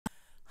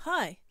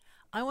Hi,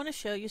 I want to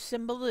show you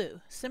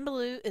Symbaloo.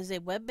 Symbaloo is a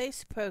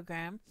web-based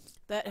program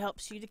that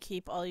helps you to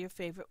keep all your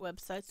favorite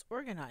websites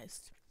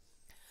organized.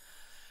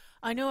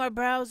 I know our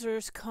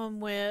browsers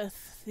come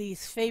with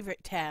these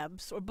favorite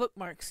tabs or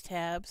bookmarks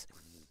tabs,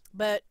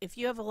 but if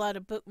you have a lot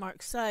of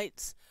bookmark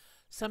sites,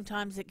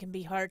 sometimes it can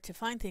be hard to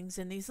find things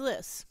in these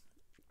lists.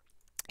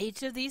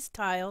 Each of these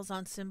tiles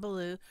on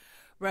Symbaloo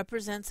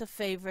represents a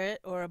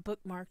favorite or a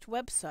bookmarked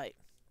website.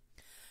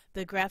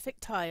 The graphic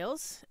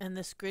tiles and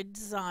this grid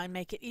design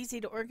make it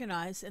easy to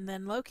organize and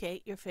then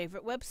locate your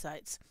favorite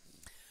websites.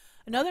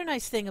 Another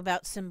nice thing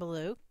about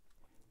Symbaloo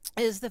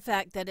is the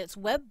fact that it's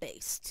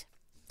web-based,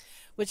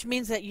 which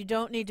means that you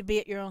don't need to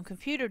be at your own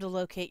computer to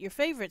locate your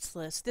favorites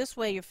list. This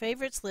way your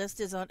favorites list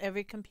is on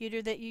every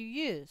computer that you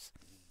use.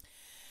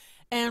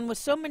 And with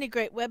so many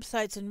great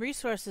websites and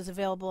resources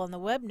available on the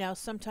web now,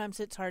 sometimes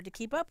it's hard to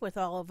keep up with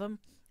all of them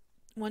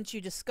once you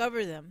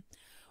discover them.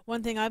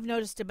 One thing I've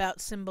noticed about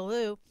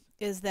Symbaloo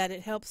is that it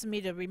helps me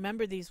to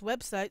remember these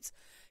websites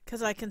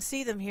because I can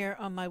see them here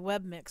on my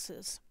web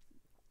mixes.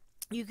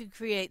 You can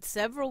create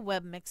several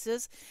web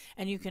mixes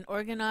and you can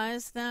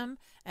organize them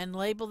and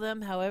label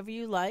them however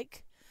you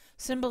like.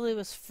 Symbaloo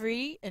is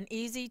free and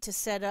easy to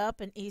set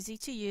up and easy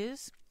to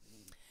use.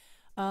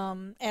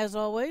 As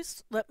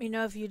always, let me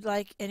know if you'd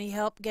like any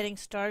help getting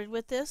started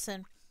with this,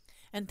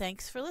 and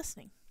thanks for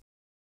listening.